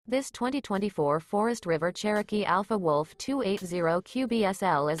This 2024 Forest River Cherokee Alpha Wolf 280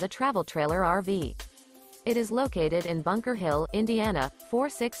 QBSL is a travel trailer RV. It is located in Bunker Hill, Indiana,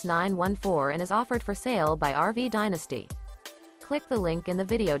 46914 and is offered for sale by RV Dynasty. Click the link in the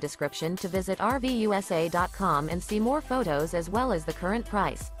video description to visit RVUSA.com and see more photos as well as the current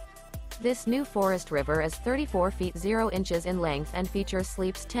price. This new Forest River is 34 feet 0 inches in length and features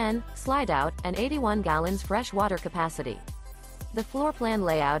sleeps 10, Slideout, and 81 gallons fresh water capacity. The floor plan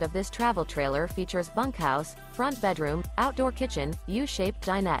layout of this travel trailer features bunkhouse, front bedroom, outdoor kitchen, U-shaped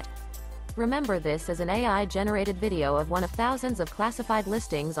dinette. Remember, this is an AI-generated video of one of thousands of classified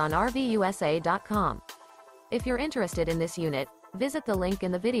listings on RVUSA.com. If you're interested in this unit, visit the link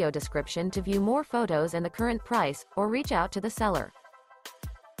in the video description to view more photos and the current price, or reach out to the seller.